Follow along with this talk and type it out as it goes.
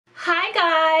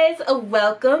Hi guys,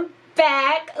 welcome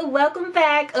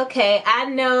back. Okay, I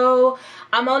know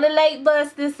I'm on the late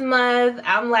bus this month.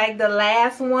 I'm like the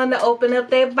last one to open up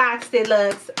their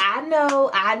Boxyluxe.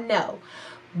 I know.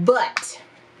 But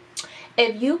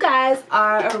if you guys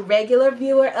are a regular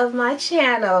viewer of my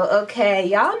channel, okay,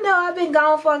 y'all know I've been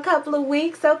gone for a couple of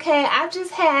weeks. Okay, I've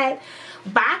just had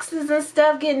boxes and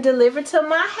stuff getting delivered to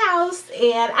my house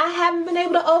and I haven't been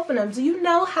able to open them. Do you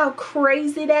know how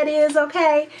crazy that is?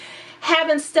 Okay,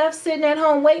 having stuff sitting at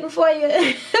home waiting for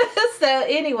you. So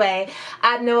anyway,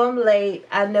 I know I'm late.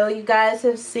 I know you guys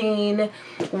have seen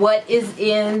what is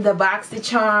in the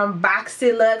BoxyCharm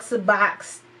Boxyluxe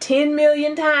box 10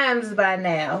 million times by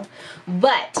now,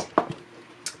 but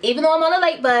even though I'm on a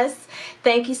late bus,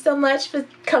 thank you so much for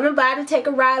coming by to take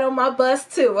a ride on my bus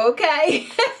too, okay?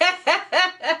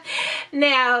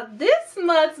 Now, this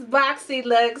month's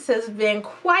Boxyluxe has been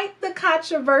quite the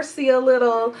controversial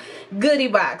little goodie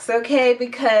box, okay?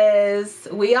 Because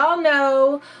we all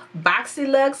know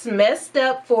Boxyluxe messed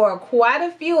up for quite a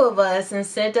few of us and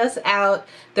sent us out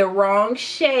the wrong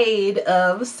shade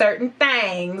of certain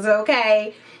things,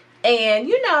 okay? And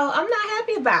you know, I'm not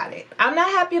happy about it. I'm not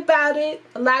happy about it.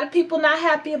 A lot of people not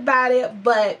happy about it,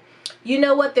 but you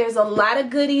know what? There's a lot of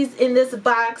goodies in this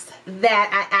box that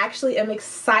I actually am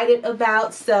excited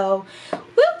about. So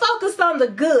we'll focus on the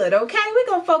good, okay? We're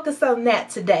gonna focus on that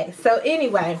today. So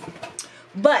anyway,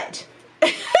 but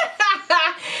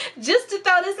just to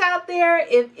throw this out there,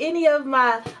 if any of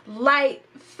my light,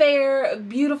 fair,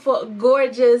 beautiful,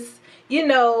 gorgeous, you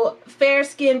know,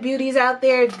 fair-skinned beauties out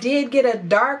there did get a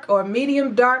dark or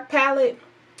medium dark palette,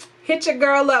 hit your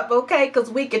girl up, okay? Because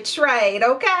we could trade,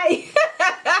 okay?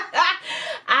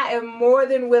 I am more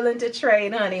than willing to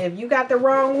trade, honey. If you got the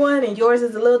wrong one and yours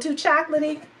is a little too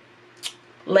chocolatey,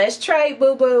 let's trade,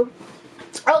 boo-boo.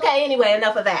 Okay, anyway,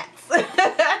 enough of that.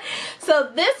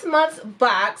 So this month's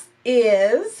box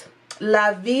is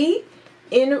La Vie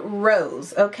in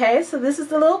Rose. Okay, so this is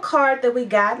the little card that we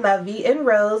got. La Vie in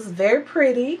Rose, very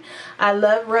pretty. I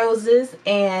love roses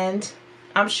and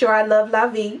I'm sure I love La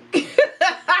Vie.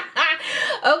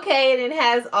 Okay, and it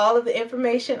has all of the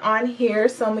information on here,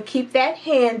 so I'm gonna keep that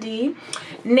handy.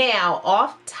 Now,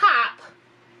 off top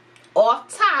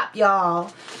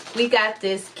y'all, we got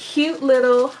this cute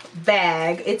little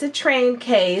bag. It's a train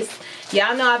case.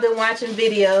 Y'all know I've been watching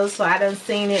videos, so I done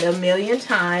seen it a million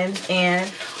times,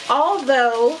 and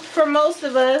although for most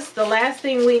of us the last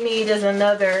thing we need is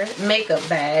another makeup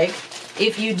bag,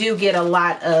 if you do get a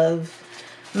lot of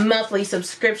monthly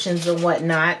subscriptions and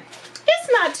whatnot,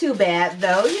 it's not too bad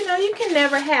though. You know, you can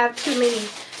never have too many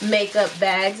makeup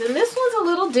bags, and this one's a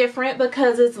little different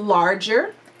because it's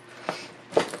larger.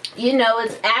 You know,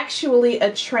 it's actually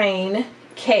a train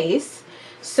case,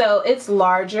 so it's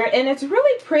larger and it's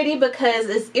really pretty because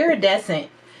it's iridescent.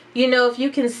 You know, if you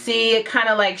can see, it kind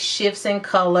of like shifts in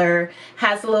color,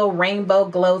 has a little rainbow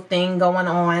glow thing going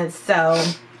on. So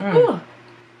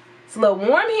it's a little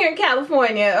warm here in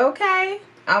California, okay?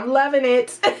 I'm loving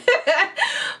it.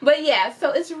 But yeah,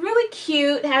 so it's really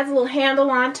cute. It has a little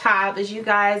handle on top, as you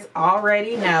guys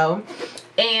already know.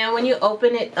 And when you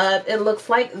open it up, it looks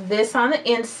like this on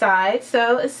the inside.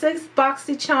 So it says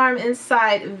BoxyCharm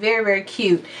inside. Very, very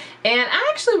cute. And I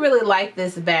actually really like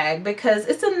this bag because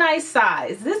it's a nice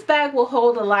size. This bag will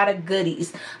hold a lot of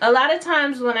goodies. A lot of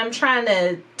times when I'm trying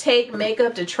to take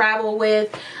makeup to travel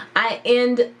with, I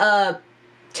end up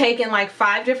taking like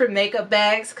 5 different makeup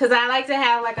bags because I like to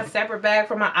have like a separate bag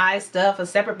for my eye stuff, a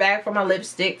separate bag for my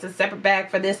lipsticks, a separate bag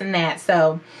for this and that.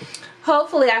 So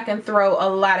hopefully I can throw a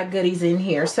lot of goodies in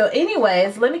here. So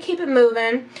anyways, let me keep it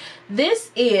moving. This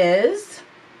is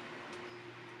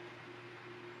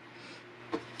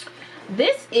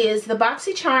the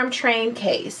BoxyCharm train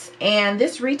case, and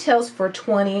this retails for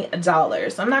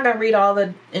 $20. I'm not going to read all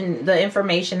the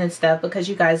information and stuff because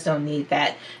you guys don't need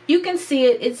that. You can see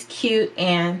it. It's cute,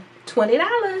 and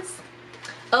 $20.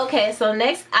 Okay, so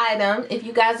next item, if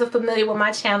you guys are familiar with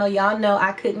my channel, y'all know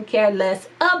I couldn't care less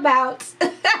about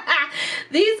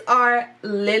these are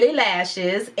Lily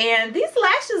lashes, and these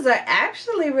lashes are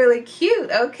actually really cute,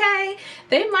 okay?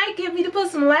 They might get me to put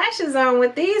some lashes on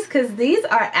with these because these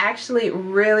are actually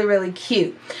really, really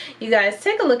cute. You guys,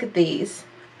 take a look at these.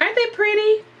 Aren't they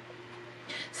pretty?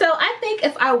 So I think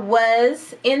if I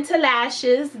was into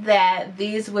lashes, that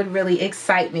these would really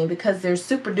excite me because they're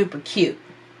super duper cute.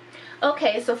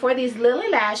 Okay, so for these Lily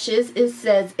lashes, it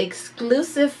says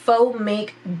exclusive faux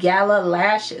mink gala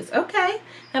lashes. Okay,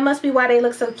 that must be why they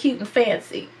look so cute and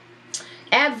fancy.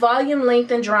 Add volume, length,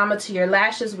 and drama to your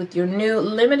lashes with your new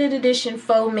limited edition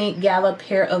faux mink gala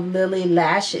pair of Lily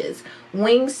lashes.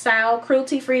 Wing style,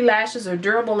 cruelty-free lashes are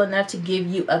durable enough to give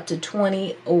you up to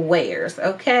 20 wears,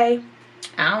 okay?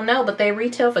 I don't know, but they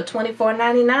retail for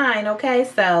 $24.99, okay?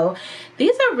 So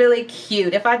these are really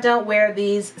cute. If I don't wear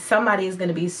these, somebody is going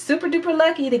to be super duper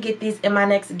lucky to get these in my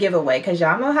next giveaway, because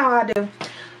y'all know how I do.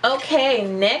 Okay,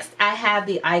 next I have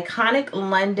the Iconic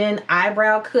London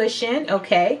Eyebrow Cushion,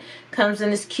 okay? Comes in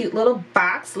this cute little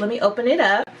box. Let me open it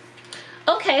up.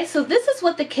 Okay, so this is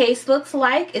what the case looks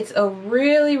like. It's a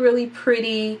really, really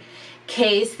pretty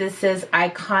case that says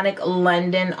Iconic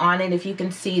London on it, if you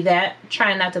can see that. I'm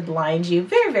trying not to blind you.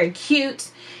 Very, very cute.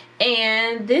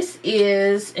 And this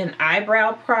is an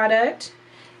eyebrow product.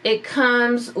 It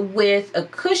comes with a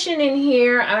cushion in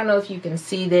here. I don't know if you can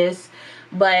see this,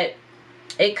 but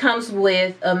it comes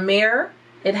with a mirror.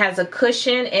 It has a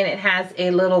cushion and it has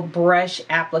a little brush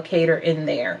applicator in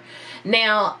there.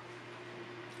 Now,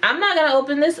 I'm not going to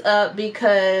open this up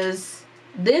because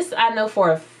this I know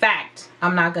for a fact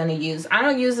I'm not going to use. I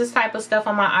don't use this type of stuff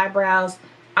on my eyebrows.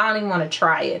 I don't even want to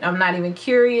try it. I'm not even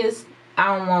curious.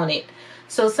 I don't want it.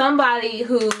 So somebody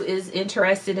who is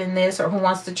interested in this or who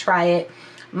wants to try it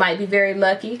might be very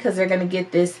lucky because they're going to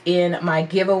get this in my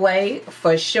giveaway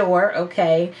for sure,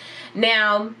 okay?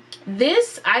 Now,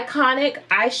 this Iconic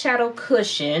Eyeshadow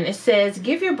Cushion, it says,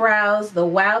 give your brows the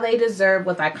wow they deserve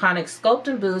with Iconic Sculpt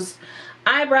and Boost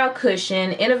Eyebrow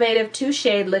Cushion. Innovative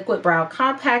 2-shade liquid brow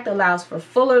compact, allows for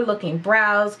fuller looking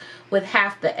brows with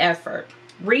half the effort.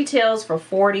 Retails for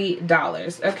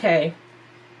 $40. Okay.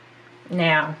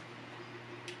 Now,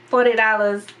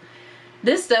 $40.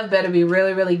 This stuff better be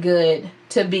really, really good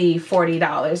to be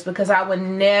 $40 because I would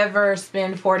never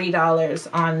spend $40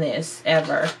 on this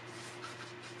ever.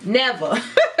 Never.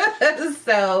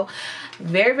 So,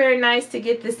 very, very nice to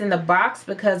get this in the box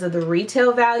because of the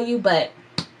retail value, but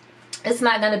it's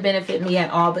not going to benefit me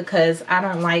at all because I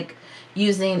don't like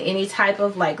using any type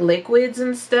of like liquids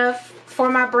and stuff for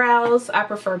my brows. I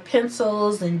prefer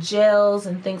pencils and gels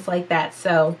and things like that.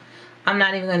 So I'm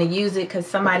not even going to use it because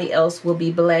somebody else will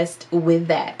be blessed with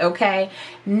that, okay?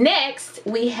 Next,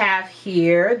 we have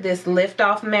here this lift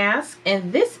off mask,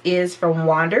 and this is from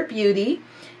Wander Beauty.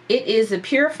 It is a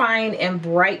purifying and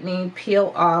brightening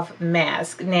peel off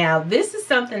mask. Now, this is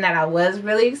something that I was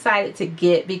really excited to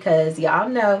get because y'all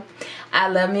know I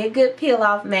love me a good peel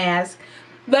off mask.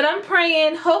 But I'm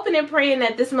praying, hoping and praying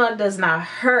that this mug does not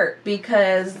hurt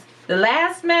because the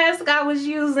last mask I was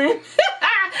using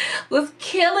was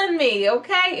killing me,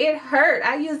 okay? It hurt.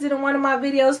 I used it in one of my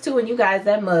videos too, and you guys,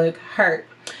 that mug hurt.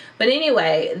 But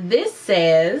anyway, this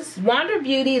says, Wander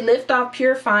Beauty Lift Off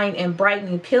Purifying and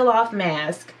Brightening Peel Off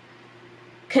Mask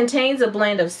contains a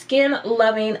blend of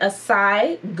skin-loving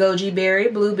acai, goji berry,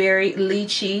 blueberry,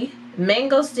 lychee,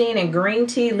 mangosteen, and green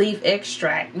tea leaf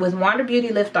extract with Wander Beauty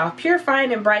Lift Off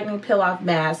Purifying and Brightening Peel Off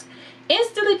Mask.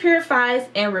 Instantly purifies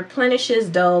and replenishes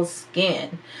dull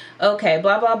skin. Okay,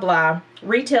 blah, blah, blah.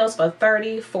 Retails for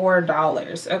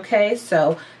 $34. Okay,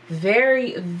 so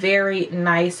very, very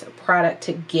nice product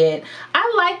to get.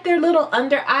 I like their little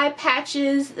under eye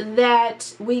patches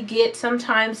that we get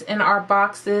sometimes in our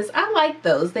boxes. I like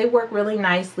those. They work really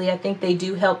nicely. I think they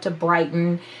do help to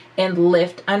brighten and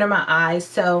lift under my eyes.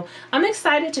 So I'm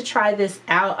excited to try this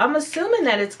out. I'm assuming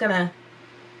that it's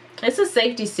a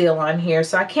safety seal on here,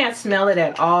 so I can't smell it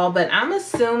at all, but I'm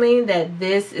assuming that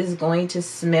this is going to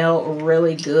smell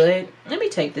really good. Let me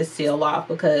take this seal off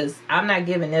because I'm not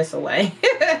giving this away.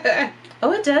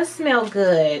 Oh, it does smell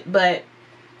good, but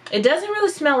it doesn't really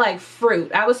smell like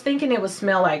fruit. I was thinking it would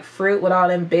smell like fruit with all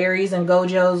them berries and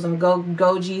gojos and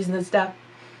gojis and stuff.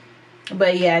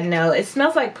 But yeah, no, it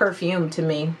smells like perfume to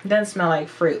me. It doesn't smell like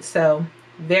fruit, so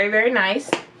very, very nice.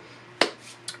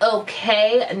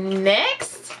 Okay,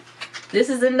 next. This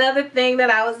is another thing that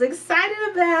I was excited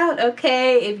about,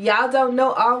 okay? If y'all don't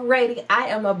know already, I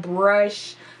am a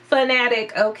brush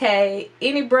fanatic, okay?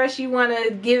 Any brush you want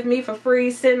to give me for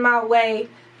free, send my way,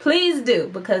 please do,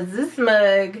 because this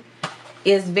mug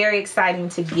is very exciting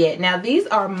to get. Now, these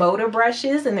are motor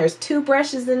brushes, and there's 2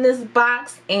 brushes in this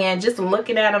box, and just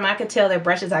looking at them, I can tell they're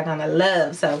brushes I'm gonna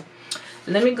love. So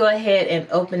let me go ahead and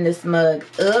open this mug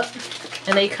up,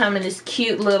 and they come in this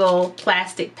cute little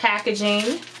plastic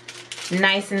packaging.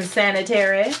 Nice and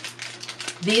sanitary.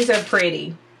 These are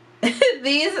pretty.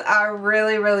 These are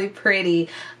really, really pretty.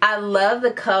 I love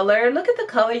the color. Look at the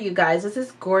color, you guys. This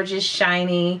is gorgeous,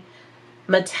 shiny,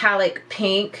 metallic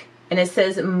pink. And it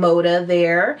says Mocha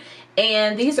there.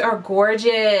 And these are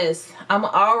gorgeous. I'm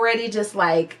already just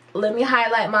like, let me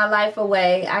highlight my life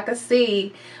away. I can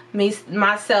see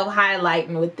myself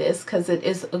highlighting with this because it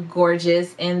is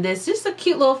gorgeous. And this just a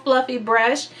cute little fluffy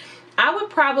brush. I would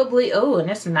probably, oh,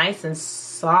 and it's nice and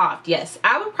soft. Yes,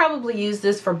 I would probably use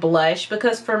this for blush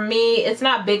because for me, it's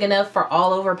not big enough for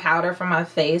all over powder for my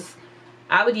face.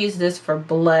 I would use this for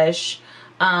blush.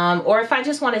 Or if I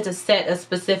just wanted to set a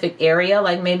specific area,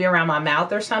 like maybe around my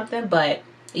mouth or something. But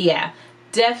yeah,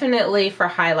 definitely for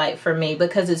highlight for me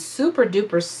because it's super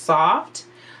duper soft.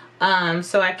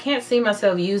 So I can't see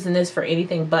myself using this for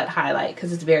anything but highlight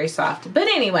because it's very soft. But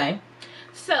anyway,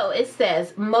 so it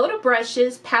says Mocha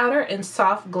Brushes Powder and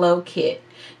Soft Glow Kit.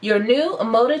 Your new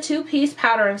Mocha 2-piece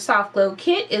powder and soft glow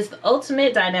kit is the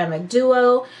ultimate dynamic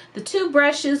duo. The two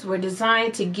brushes were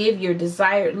designed to give your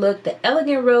desired look. The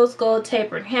elegant rose gold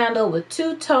tapered handle with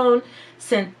two-tone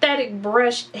synthetic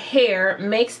brush hair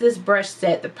makes this brush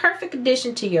set the perfect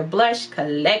addition to your blush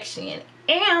collection.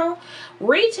 And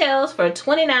retails for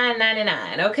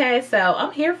 $29.99. Okay, so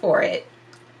I'm here for it.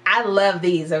 I love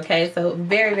these. Okay, so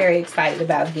very, very excited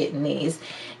about getting these.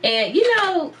 And you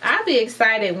know, I'll be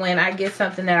excited when I get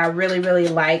something that I really, really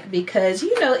like because,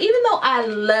 you know, even though I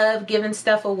love giving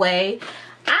stuff away,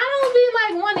 I don't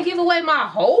be like wanting to give away my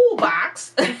whole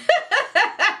box.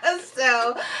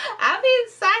 So I'll be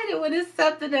excited when it's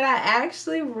something that I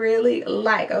actually really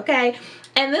like, okay?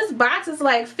 And this box is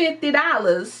like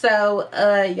 $50. So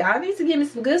y'all need to give me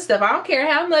some good stuff. I don't care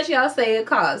how much y'all say it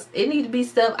costs. It needs to be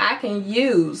stuff I can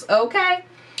use, okay?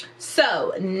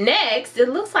 So next, it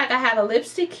looks like I have a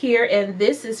lipstick here, and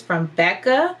this is from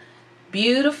Becca.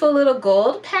 Beautiful little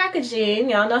gold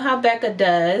packaging. Y'all know how Becca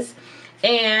does.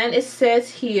 And it says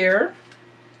here,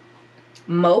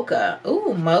 Mocha.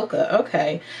 Ooh, Mocha.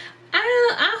 Okay.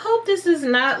 I hope this is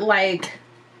not like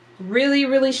really,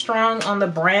 really strong on the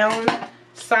brown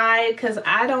side because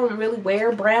I don't really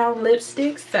wear brown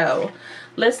lipstick. So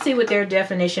let's see what their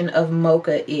definition of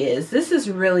Mocha is. This is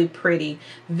really pretty.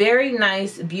 Very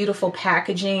nice, beautiful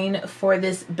packaging for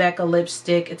this Becca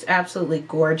lipstick. It's absolutely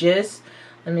gorgeous.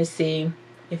 Let me see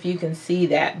if you can see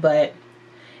that, but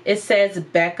it says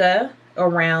Becca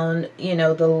around, you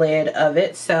know, the lid of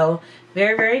it. So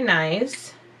very, very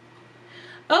nice.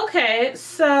 Okay,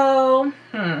 so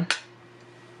I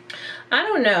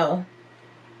don't know.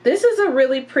 This is a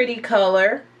really pretty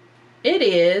color. It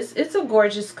is. It's a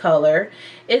gorgeous color.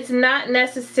 It's not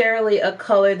necessarily a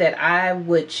color that I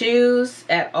would choose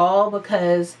at all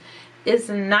because it's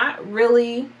not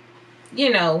really, you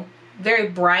know, very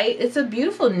bright. It's a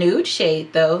beautiful nude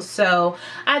shade though, so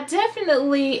I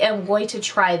definitely am going to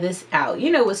try this out.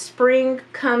 You know, with spring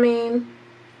coming,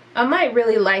 I might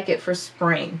really like it for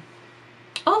spring.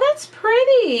 Oh, that's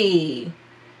pretty.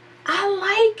 I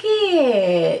like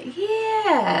it.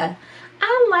 Yeah,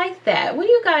 I like that. What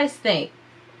do you guys think?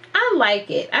 I like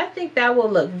it. I think that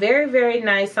will look very, very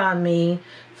nice on me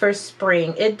for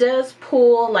spring. It does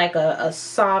pull like a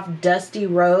soft, dusty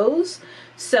rose.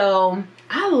 So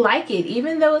I like it.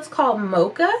 Even though it's called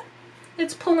Mocha,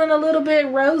 it's pulling a little bit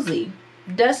rosy.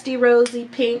 Dusty, rosy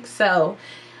pink. So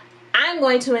I'm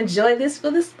going to enjoy this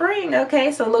for the spring,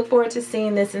 okay? So look forward to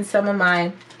seeing this in some of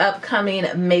my upcoming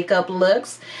makeup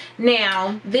looks.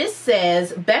 Now, this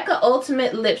says Becca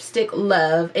Ultimate Lipstick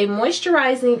Love, a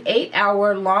moisturizing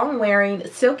 8-hour long-wearing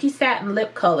silky satin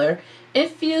lip color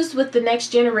infused with the next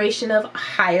generation of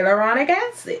hyaluronic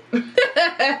acid.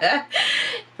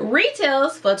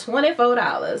 Retails for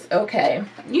 $24. Okay,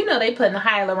 you know they putting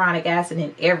hyaluronic acid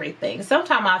in everything.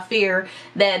 Sometimes I fear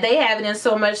that they have it in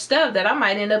so much stuff that I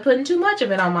might end up putting too much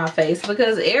of it on my face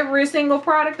because every single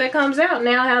product that comes out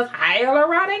now has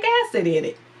hyaluronic acid in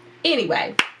it.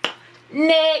 Anyway,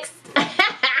 next.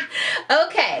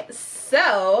 Okay,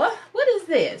 so what is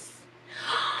this?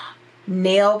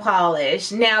 Nail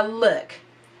polish. Now look,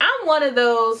 I'm one of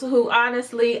those who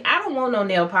honestly, I don't want no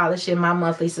nail polish in my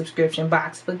monthly subscription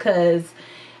box because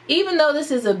even though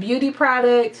this is a beauty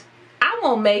product, I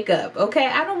want makeup, okay?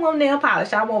 I don't want nail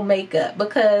polish, I want makeup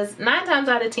because 9 times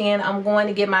out of 10, I'm going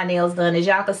to get my nails done. As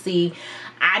y'all can see,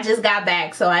 I just got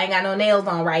back, so I ain't got no nails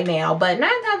on right now. But 9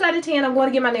 times out of 10, I'm going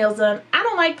to get my nails done. I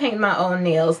don't like painting my own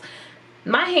nails.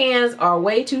 My hands are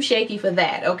way too shaky for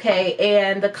that, okay?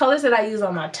 And the colors that I use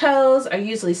on my toes are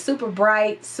usually super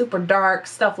bright, super dark,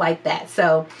 stuff like that.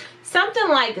 So something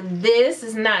like this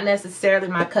is not necessarily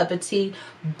my cup of tea,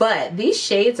 but these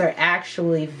shades are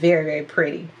actually very, very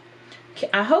pretty.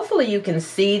 Hopefully you can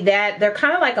see that. They're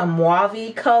kind of like a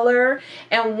mauve color,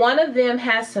 and one of them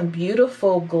has some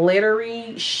beautiful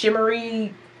glittery,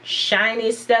 shimmery,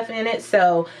 shiny stuff in it.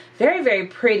 So very, very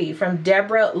pretty, from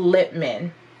Deborah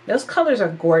Lippman. Those colors are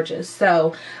gorgeous.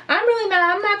 So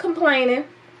I'm not complaining.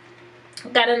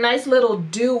 Got a nice little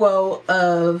duo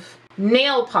of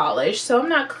nail polish, so I'm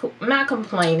not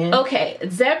complaining. Okay,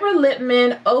 Zebra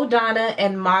Lipman, O'Donna,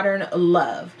 and Modern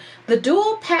Love. The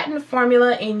dual patent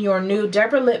formula in your new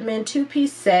Deborah Lipman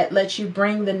 2-piece set lets you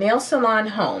bring the nail salon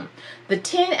home. The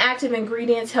 10 active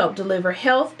ingredients help deliver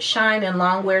health, shine, and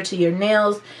long wear to your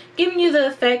nails, giving you the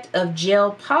effect of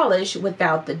gel polish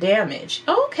without the damage.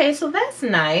 Okay, so that's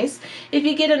nice. If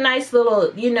you get a nice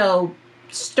little, you know,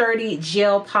 sturdy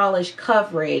gel polish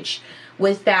coverage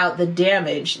without the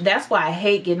damage. That's why I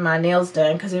hate getting my nails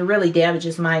done, because it really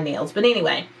damages my nails. But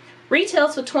anyway,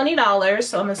 retails for $20,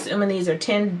 so I'm assuming these are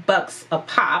 $10 a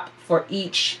pop for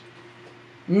each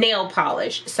nail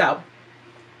polish. So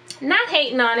not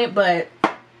hating on it, but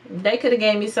they could have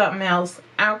gave me something else.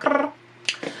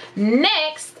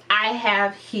 Next, I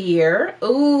have here,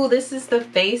 ooh, this is the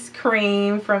face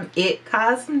cream from It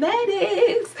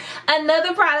Cosmetics.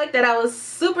 Another product that I was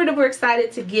super duper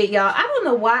excited to get, y'all. I don't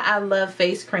know why I love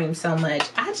face cream so much.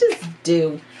 I just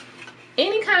do.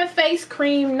 Any kind of face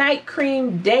cream, night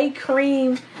cream, day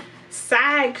cream,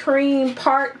 side cream,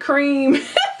 part cream.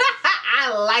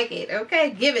 I like it,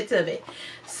 okay? Give it to me.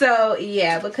 So,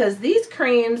 yeah, because these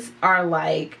creams are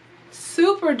like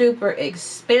super duper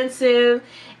expensive.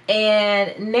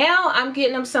 And now I'm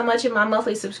getting them so much in my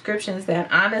monthly subscriptions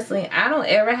that honestly, I don't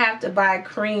ever have to buy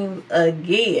cream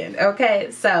again.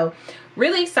 Okay, so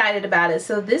really excited about it.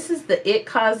 So this is the It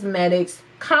Cosmetics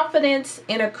Confidence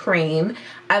in a Cream.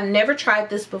 I've never tried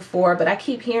this before, but I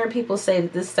keep hearing people say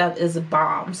that this stuff is a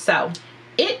bomb. So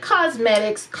It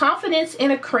Cosmetics Confidence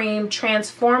in a Cream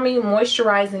Transforming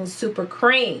Moisturizing Super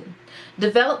Cream.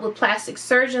 Developed with plastic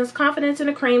surgeons, Confidence in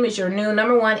a Cream is your new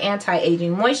 #1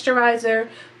 anti-aging moisturizer.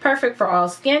 Perfect for all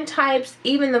skin types,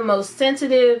 even the most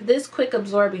sensitive. This quick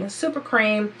absorbing super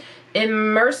cream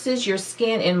immerses your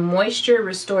skin in moisture,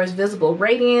 restores visible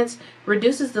radiance,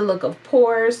 reduces the look of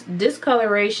pores,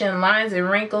 discoloration, lines and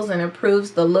wrinkles, and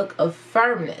improves the look of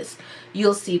firmness.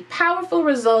 You'll see powerful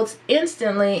results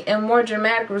instantly and more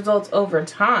dramatic results over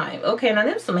time. Okay, now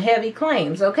there's some heavy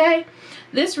claims, okay?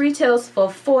 This retails for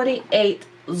 48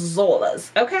 Zolas,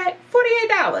 okay?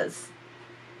 $48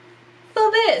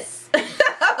 for this.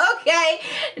 Okay,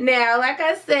 now like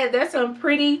I said, there's some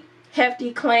pretty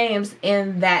hefty claims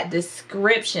in that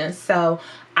description, so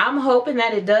I'm hoping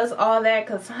that it does all that,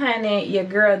 because honey, your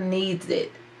girl needs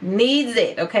it.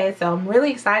 Okay, so I'm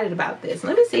really excited about this.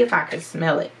 Let me see if I can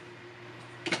smell it.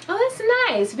 Oh, it's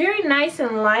nice. Very nice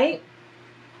and light.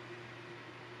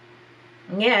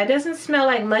 Yeah, it doesn't smell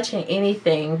like much in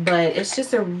anything, but it's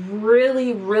just a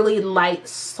really, really light,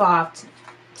 soft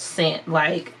scent.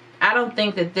 Like, I don't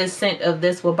think that this scent of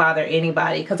this will bother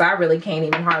anybody, because I really can't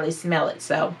even hardly smell it.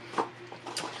 So,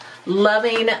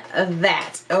 loving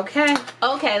that. Okay.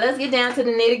 Okay, let's get down to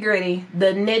the nitty gritty. The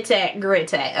nitty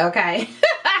gritty. Okay.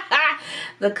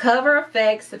 The Cover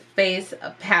FX Face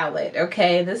Palette.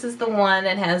 Okay, this is the one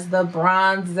that has the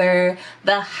bronzer,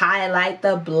 the highlight,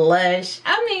 the blush.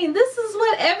 I mean, this is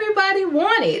what everybody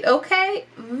wanted. Okay,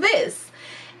 this.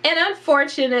 And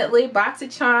unfortunately,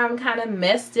 BoxyCharm kind of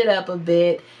messed it up a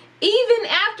bit. Even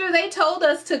after they told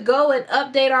us to go and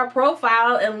update our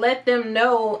profile and let them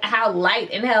know how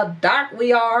light and how dark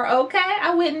we are, okay?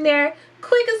 I went in there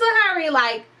quick as a hurry,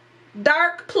 like,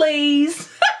 dark please.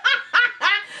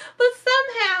 But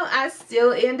somehow I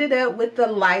still ended up with the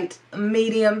light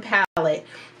medium palette.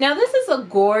 Now this is a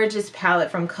gorgeous palette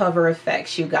from Cover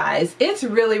FX, you guys. It's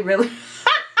really, really... Look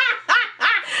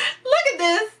at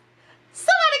this.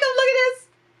 Somebody come look at this.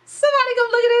 Somebody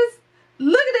come look at this.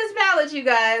 Look at this palette, you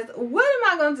guys. What am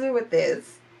I going to do with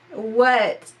this?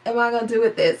 What am I going to do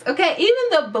with this? Okay, even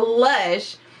the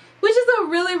blush, which is a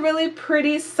really, really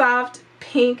pretty soft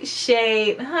pink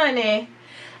shade. Honey,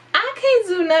 I can't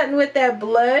do nothing with that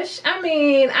blush. I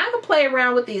mean, I can play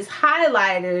around with these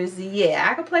highlighters. Yeah,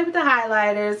 I can play with the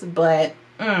highlighters, but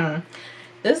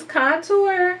this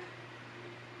contour,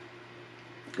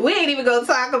 we ain't even going to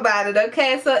talk about it,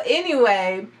 okay? So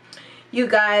anyway, you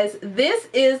guys, this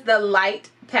is the light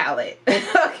palette.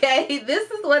 Okay, this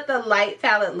is what the light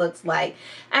palette looks like,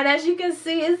 and as you can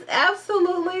see, it's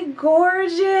absolutely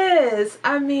gorgeous.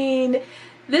 I mean,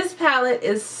 this palette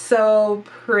is so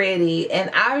pretty, and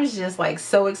I was just like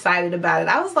so excited about it.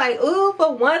 I was like, ooh,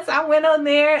 for once I went on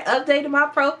there, updated my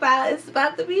profile, it's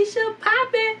about to be so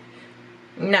popping.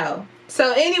 No.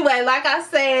 So anyway, like I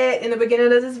said in the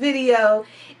beginning of this video,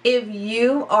 if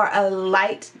you are a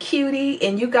light cutie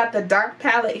and you got the dark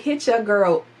palette, hit your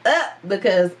girl up,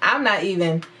 because I'm not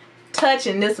even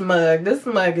touching this mug. This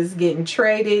mug is getting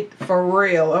traded for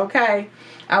real, okay?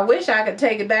 I wish I could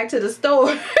take it back to the store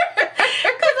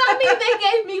because they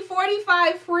gave me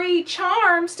 45 free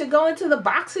charms to go into the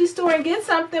Boxy store and get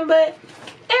something, but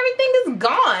everything is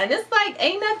gone. It's like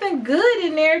ain't nothing good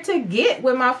in there to get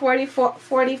with my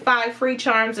 45 free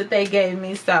charms that they gave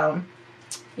me. So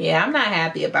yeah, I'm not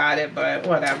happy about it, but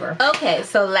whatever. Okay,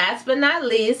 so last but not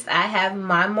least, I have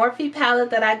my Morphe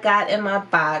palette that I got in my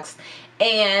box.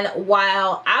 And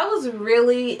while I was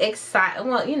really excited,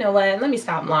 well, you know what, let me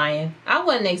stop lying. I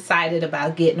wasn't excited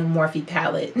about getting a Morphe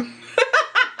palette.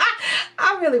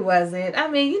 I really wasn't. I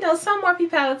mean, you know, some Morphe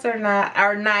palettes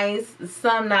are nice,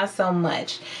 some not so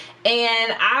much.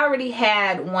 And I already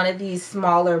had one of these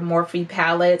smaller Morphe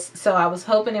palettes, so I was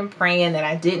hoping and praying that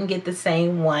I didn't get the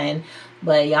same one.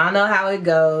 But y'all know how it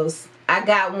goes. I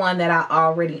got one that I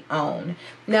already own.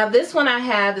 Now this one I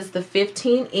have is the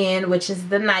 15N, which is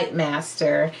the Night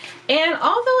Master. And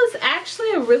although it's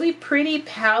actually a really pretty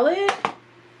palette,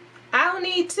 I don't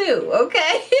need two,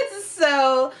 okay?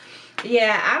 So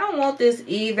yeah, I don't want this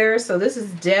either. So this is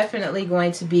definitely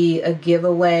going to be a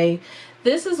giveaway.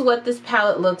 This is what this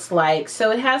palette looks like. So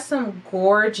it has some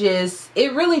gorgeous,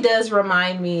 it really does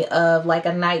remind me of like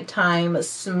a nighttime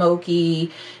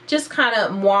smoky, just kind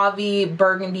of mauve,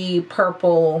 burgundy,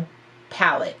 purple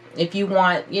palette. If you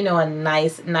want, you know, a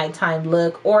nice nighttime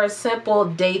look or a simple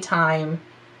daytime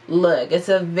look. It's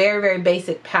a very, very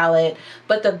basic palette,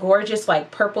 but the gorgeous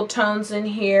like purple tones in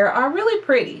here are really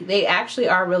pretty. They actually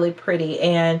are really pretty.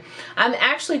 And I'm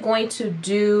actually going to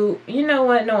do, you know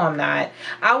what, no I'm not.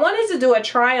 I wanted to do a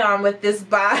try on with this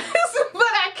box, but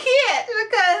I can't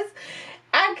because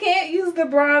I can't use the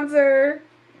bronzer.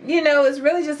 You know, it's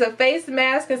really just a face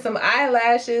mask and some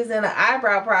eyelashes and an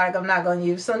eyebrow product I'm not going to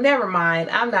use. So never mind,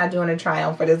 I'm not doing a try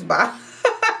on for this box.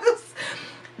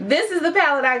 This is the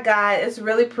palette I got. It's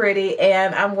really pretty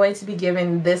and I'm going to be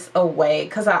giving this away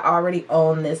because I already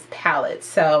own this palette.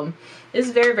 So it's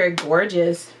very, very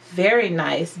gorgeous, very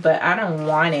nice, but I don't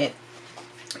want it.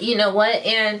 You know what?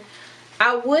 And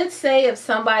I would say if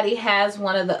somebody has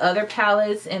one of the other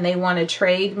palettes and they want to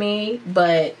trade me,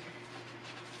 but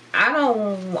I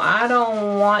don't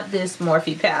want this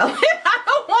Morphe palette. I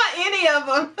don't want any of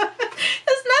them.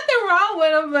 There's nothing wrong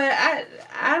with them, but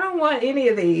I don't want any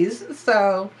of these.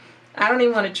 So I don't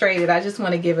even want to trade it. I just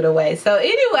want to give it away. So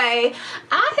anyway,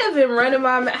 I have been running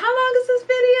my mouth. How long is this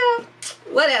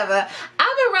video? Whatever.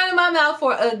 I've been running my mouth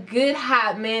for a good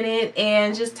hot minute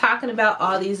and just talking about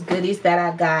all these goodies that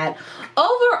I got.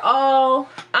 Overall,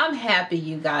 I'm happy,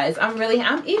 you guys. I'm even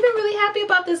really happy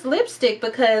about this lipstick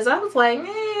because I was like,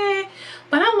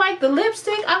 but I like the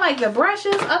lipstick, I like the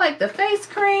brushes, I like the face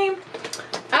cream,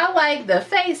 I like the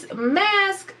face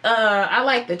mask, I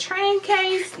like the train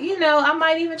case. You know, I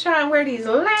might even try and wear these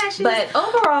lashes. But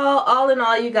overall, all in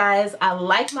all, you guys, I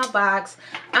like my box.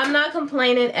 I'm not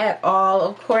complaining at all.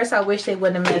 Of course, I wish they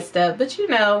wouldn't have messed up, but you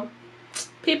know,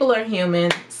 people are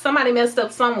human. Somebody messed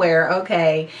up somewhere,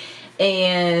 okay?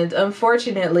 And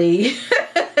unfortunately,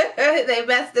 they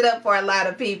messed it up for a lot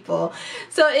of people.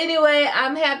 So anyway,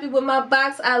 I'm happy with my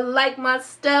box. I like my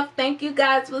stuff. Thank you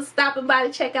guys for stopping by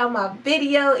to check out my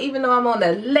video, even though I'm on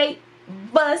a late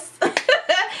bus.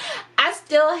 I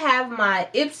still have my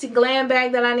Ipsy Glam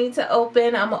bag that I need to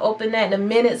open. I'm gonna open that in a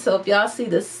minute. So if y'all see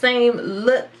the same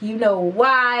look, you know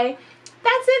why.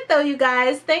 That's it though, you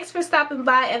guys. Thanks for stopping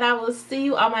by and I will see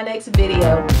you on my next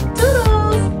video. Toodles!